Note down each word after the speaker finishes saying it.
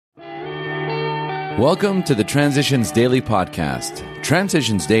Welcome to the Transitions Daily podcast.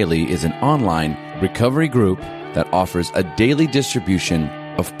 Transitions Daily is an online recovery group that offers a daily distribution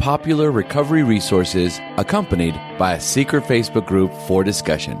of popular recovery resources accompanied by a secret Facebook group for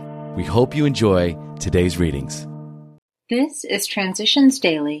discussion. We hope you enjoy today's readings. This is Transitions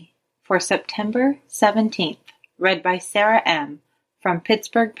Daily for September 17th, read by Sarah M. from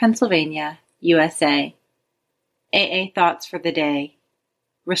Pittsburgh, Pennsylvania, USA. AA Thoughts for the Day.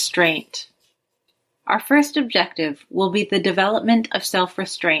 Restraint. Our first objective will be the development of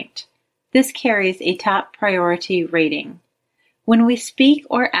self-restraint. This carries a top priority rating. When we speak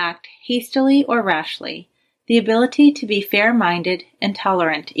or act hastily or rashly, the ability to be fair-minded and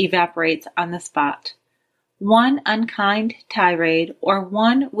tolerant evaporates on the spot. One unkind tirade or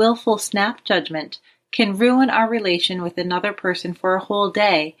one willful snap judgment can ruin our relation with another person for a whole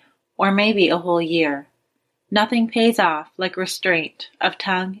day or maybe a whole year. Nothing pays off like restraint of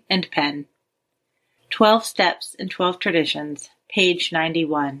tongue and pen. 12 Steps and 12 Traditions, page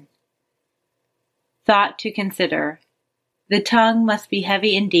 91. Thought to consider. The tongue must be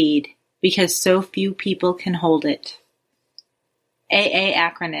heavy indeed, because so few people can hold it. AA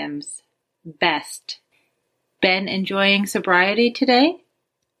acronyms. BEST. Been enjoying sobriety today?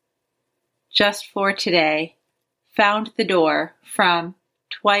 Just for today. Found the door from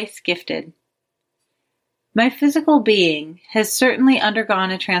Twice Gifted. My physical being has certainly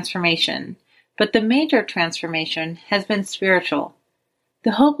undergone a transformation, but the major transformation has been spiritual.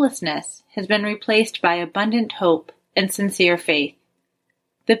 The hopelessness has been replaced by abundant hope and sincere faith.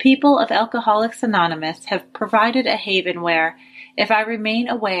 The people of Alcoholics Anonymous have provided a haven where, if I remain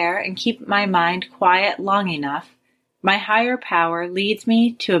aware and keep my mind quiet long enough, my higher power leads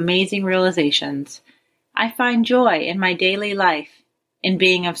me to amazing realizations. I find joy in my daily life, in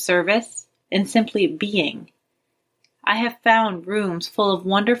being of service, and simply being. I have found rooms full of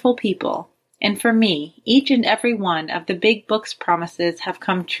wonderful people, and for me, each and every one of the big book's promises have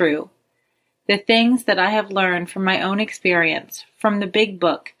come true. The things that I have learned from my own experience, from the big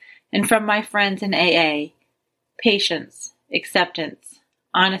book, and from my friends in AA, patience, acceptance,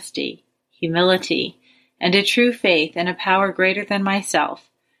 honesty, humility, and a true faith in a power greater than myself,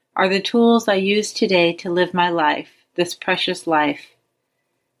 are the tools I use today to live my life, this precious life.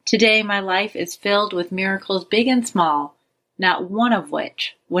 Today my life is filled with miracles big and small, not one of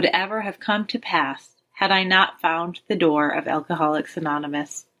which would ever have come to pass had I not found the door of Alcoholics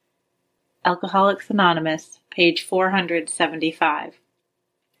Anonymous. Alcoholics Anonymous, page 475.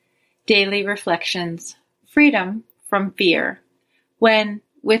 Daily Reflections. Freedom from fear. When,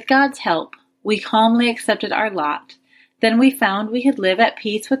 with God's help, we calmly accepted our lot, then we found we could live at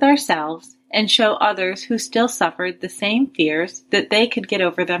peace with ourselves and show others who still suffered the same fears that they could get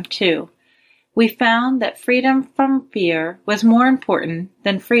over them too. We found that freedom from fear was more important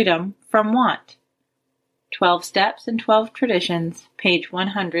than freedom from want. 12 Steps and 12 Traditions, page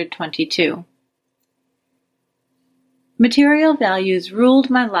 122. Material values ruled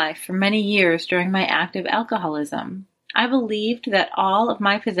my life for many years during my active alcoholism. I believed that all of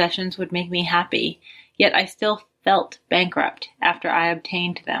my possessions would make me happy, yet I still felt bankrupt after I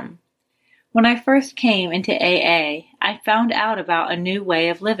obtained them. When I first came into AA, I found out about a new way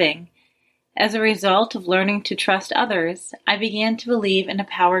of living. As a result of learning to trust others, I began to believe in a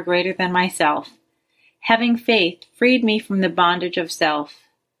power greater than myself. Having faith freed me from the bondage of self.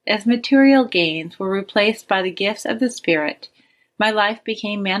 As material gains were replaced by the gifts of the Spirit, my life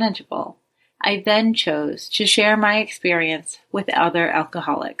became manageable. I then chose to share my experience with other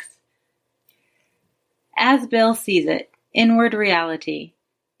alcoholics. As Bill sees it, inward reality.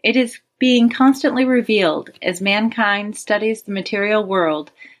 It is being constantly revealed as mankind studies the material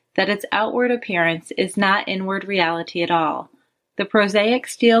world that its outward appearance is not inward reality at all. The prosaic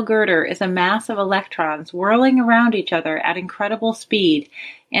steel girder is a mass of electrons whirling around each other at incredible speed,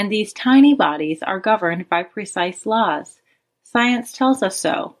 and these tiny bodies are governed by precise laws. Science tells us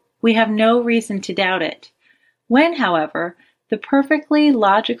so. We have no reason to doubt it. When, however, the perfectly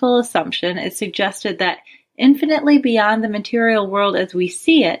logical assumption is suggested that infinitely beyond the material world as we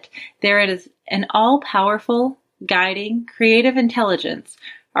see it, there is an all-powerful, guiding, creative intelligence,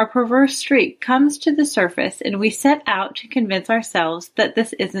 our perverse streak comes to the surface and we set out to convince ourselves that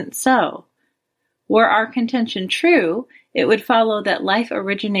this isn't so. Were our contention true, it would follow that life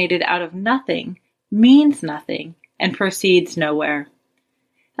originated out of nothing, means nothing, and proceeds nowhere.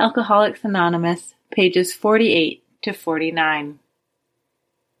 Alcoholics Anonymous, pages 48 to 49.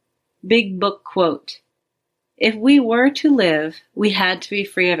 Big Book Quote. If we were to live, we had to be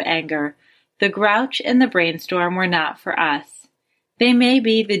free of anger. The grouch and the brainstorm were not for us. They may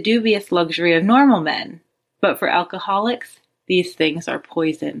be the dubious luxury of normal men, but for alcoholics, these things are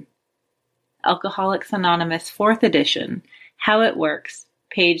poison. Alcoholics Anonymous 4th edition, How It Works,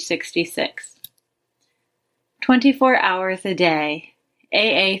 page 66. 24 hours a day.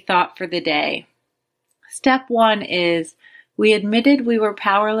 AA thought for the day. Step 1 is, we admitted we were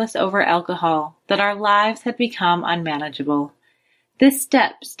powerless over alcohol, that our lives had become unmanageable. This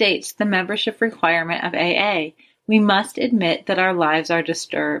step states the membership requirement of AA. We must admit that our lives are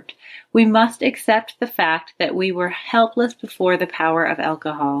disturbed. We must accept the fact that we were helpless before the power of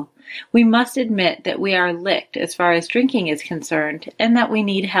alcohol. We must admit that we are licked as far as drinking is concerned, and that we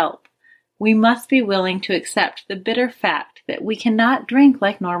need help. We must be willing to accept the bitter fact that we cannot drink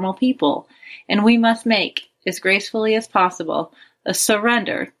like normal people, and we must make, as gracefully as possible, a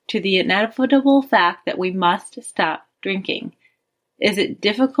surrender to the inevitable fact that we must stop drinking. Is it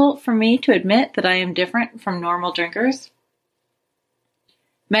difficult for me to admit that I am different from normal drinkers?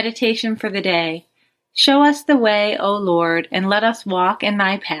 Meditation for the day. Show us the way, O Lord, and let us walk in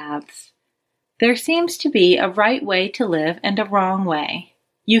thy paths. There seems to be a right way to live and a wrong way.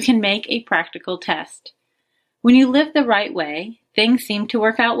 You can make a practical test. When you live the right way, things seem to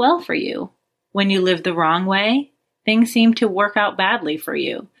work out well for you. When you live the wrong way, things seem to work out badly for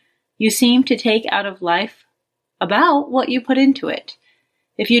you. You seem to take out of life about what you put into it.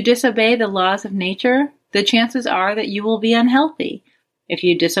 If you disobey the laws of nature, the chances are that you will be unhealthy. If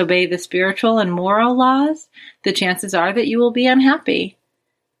you disobey the spiritual and moral laws, the chances are that you will be unhappy.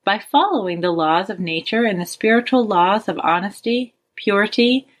 By following the laws of nature and the spiritual laws of honesty,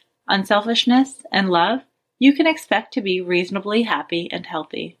 purity, unselfishness, and love, you can expect to be reasonably happy and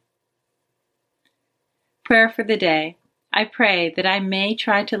healthy. Prayer for the day. I pray that I may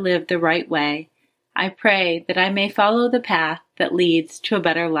try to live the right way. I pray that I may follow the path that leads to a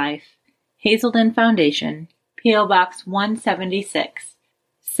better life. Hazelden Foundation, P.O. Box 176,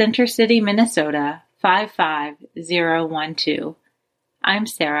 Center City, Minnesota 55012. I'm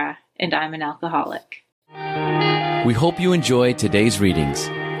Sarah, and I'm an alcoholic. We hope you enjoyed today's readings.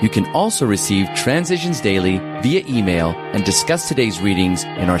 You can also receive Transitions Daily via email and discuss today's readings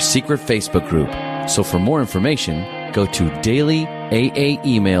in our secret Facebook group. So for more information, go to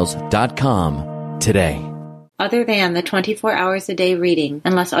dailyaaemails.com today. Other than the 24 hours a day reading,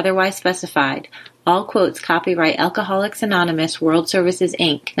 unless otherwise specified, all quotes copyright Alcoholics Anonymous World Services,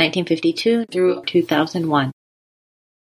 Inc., 1952 through 2001.